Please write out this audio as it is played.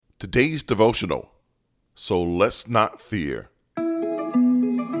Today's devotional, So Let's Not Fear.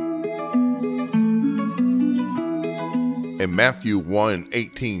 In Matthew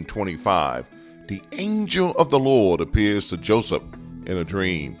 1:18-25, the angel of the Lord appears to Joseph in a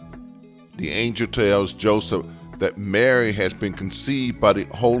dream. The angel tells Joseph that Mary has been conceived by the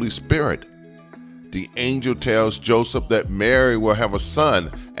Holy Spirit. The angel tells Joseph that Mary will have a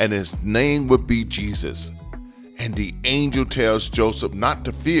son and his name would be Jesus. And the angel tells Joseph not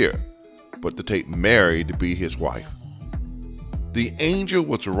to fear, but to take Mary to be his wife. The angel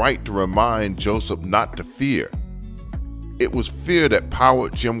was right to remind Joseph not to fear. It was fear that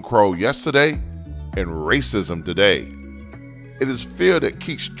powered Jim Crow yesterday and racism today. It is fear that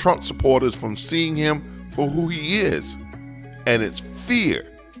keeps Trump supporters from seeing him for who he is. And it's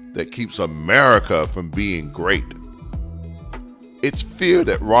fear that keeps America from being great. It's fear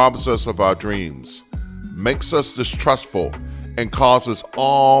that robs us of our dreams, makes us distrustful, and causes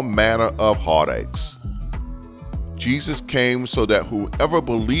all manner of heartaches. Jesus came so that whoever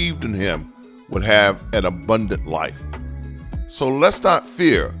believed in him would have an abundant life. So let's not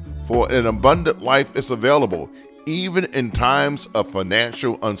fear, for an abundant life is available even in times of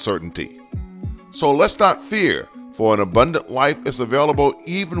financial uncertainty. So let's not fear, for an abundant life is available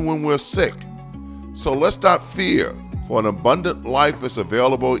even when we're sick. So let's not fear, for an abundant life is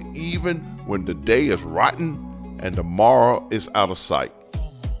available even when the day is rotten and tomorrow is out of sight.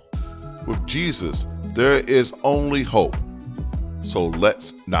 With Jesus, there is only hope. So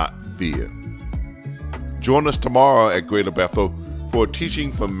let's not fear. Join us tomorrow at Greater Bethel for a teaching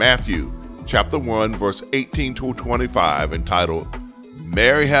from Matthew chapter 1, verse 18-25, entitled,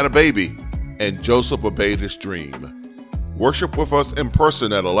 Mary Had a Baby and Joseph Obeyed His Dream. Worship with us in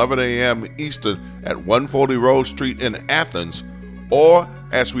person at 11 a.m. Eastern at 140 Rose Street in Athens, or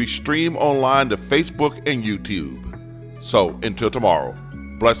as we stream online to Facebook and YouTube. So, until tomorrow,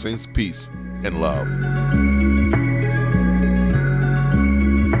 blessings, peace, and love.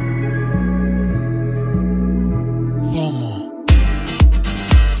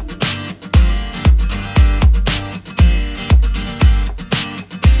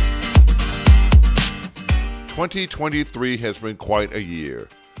 2023 has been quite a year.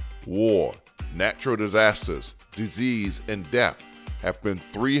 War, natural disasters, disease, and death have been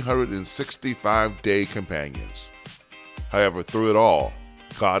 365-day companions. However, through it all,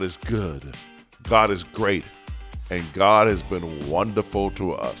 God is good, God is great, and God has been wonderful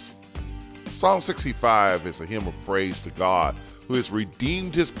to us. Psalm 65 is a hymn of praise to God, who has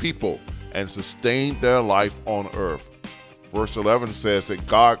redeemed his people and sustained their life on earth. Verse 11 says that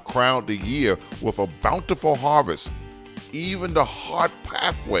God crowned the year with a bountiful harvest. Even the hard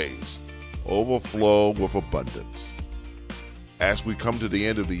pathways overflow with abundance. As we come to the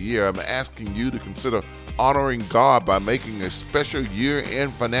end of the year, I'm asking you to consider honoring God by making a special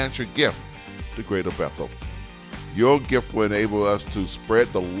year-end financial gift to Greater Bethel. Your gift will enable us to spread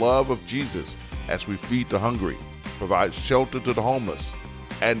the love of Jesus as we feed the hungry, provide shelter to the homeless,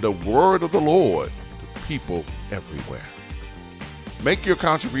 and the word of the Lord to people everywhere. Make your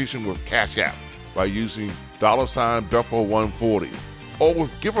contribution with Cash App by using $Bethel 140, or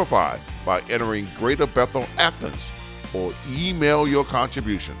with Giveify by entering Greater Bethel Athens, or email your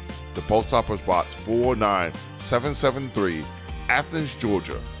contribution to Post Office Box 49773, Athens,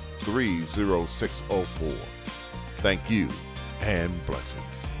 Georgia 30604. Thank you and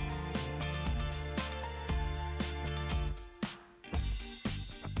blessings.